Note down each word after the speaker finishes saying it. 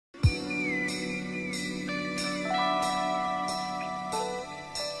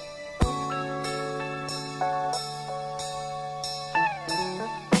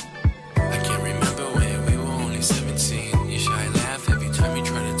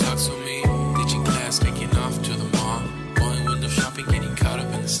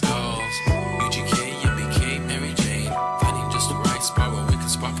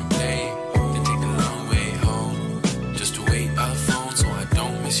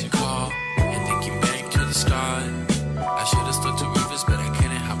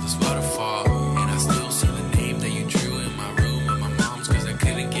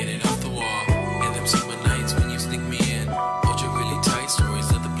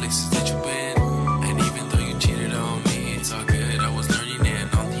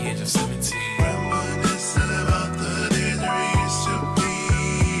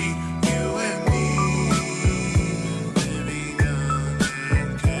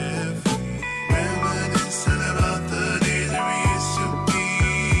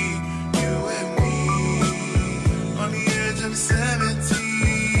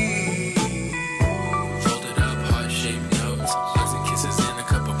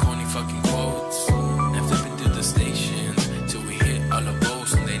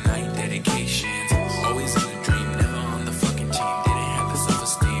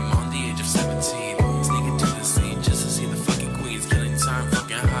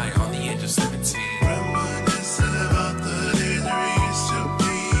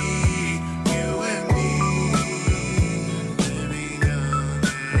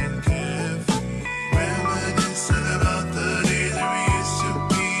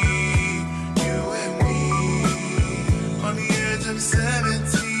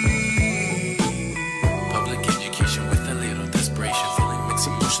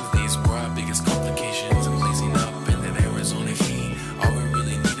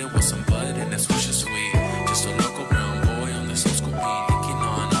and that's Swisher Sweet. Just a local brown boy on this old school beat, thinking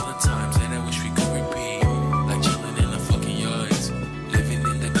on all the times that I wish we could repeat. Like chilling in the fucking yards, living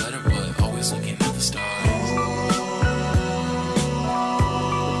in the gutter, but always looking at the stars.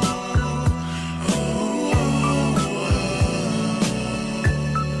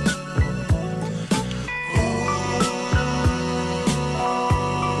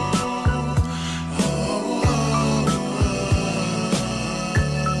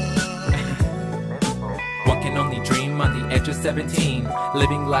 One can only dream on the edge of 17,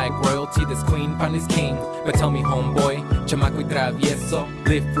 living like royalty, this queen found his king. But tell me homeboy, chamaco y travieso,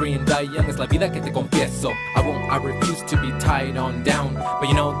 live free and die young es la vida que te confieso. I refuse to be tied on down, but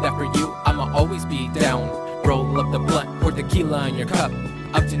you know that for you, I'ma always be down. Roll up the blunt, pour tequila in your cup.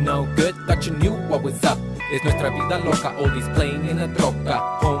 Up to no good, thought you knew what was up. It's nuestra vida loca, oldies playing in a troca.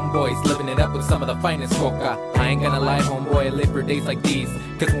 Homeboys living it up with some of the finest coca. I ain't gonna lie homeboy, I live for days like these,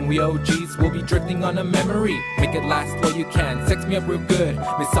 cause when we OGs, we'll be drifting on a memory. Make it last while you can, sex me up real good.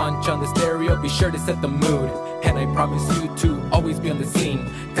 Miss Sancha on the stereo, be sure to set the mood. And I promise you to always be on the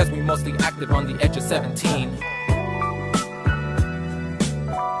scene, cause we mostly active on the edge of 17.